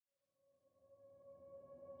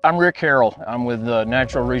I'm Rick Harrell. I'm with the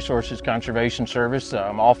Natural Resources Conservation Service.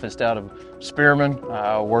 I'm officed out of Spearman.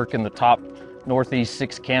 I work in the top northeast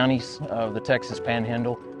 6 counties of the Texas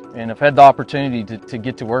Panhandle, and I've had the opportunity to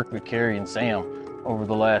get to work with Carrie and Sam over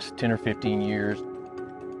the last 10 or 15 years.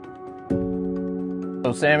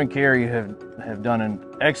 So Sam and Carrie have done an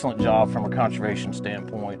excellent job from a conservation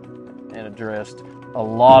standpoint and addressed a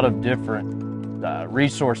lot of different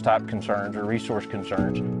resource type concerns or resource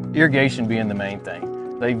concerns, irrigation being the main thing.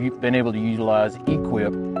 They've been able to utilize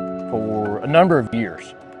EQIP for a number of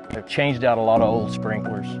years. They've changed out a lot of old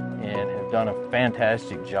sprinklers and have done a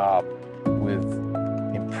fantastic job with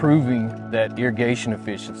improving that irrigation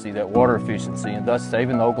efficiency, that water efficiency, and thus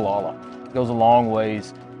saving the Ogallala. It goes a long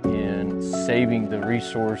ways in saving the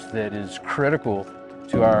resource that is critical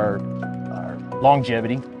to our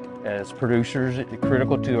longevity as producers,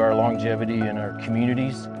 critical to our longevity in our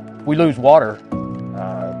communities. If we lose water,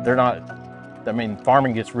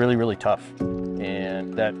 farming gets really, really tough,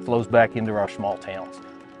 and that flows back into our small towns.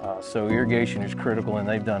 So irrigation is critical, and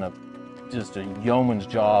they've done just a yeoman's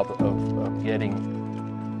job of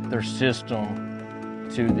getting their system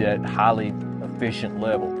to that highly efficient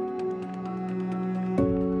level.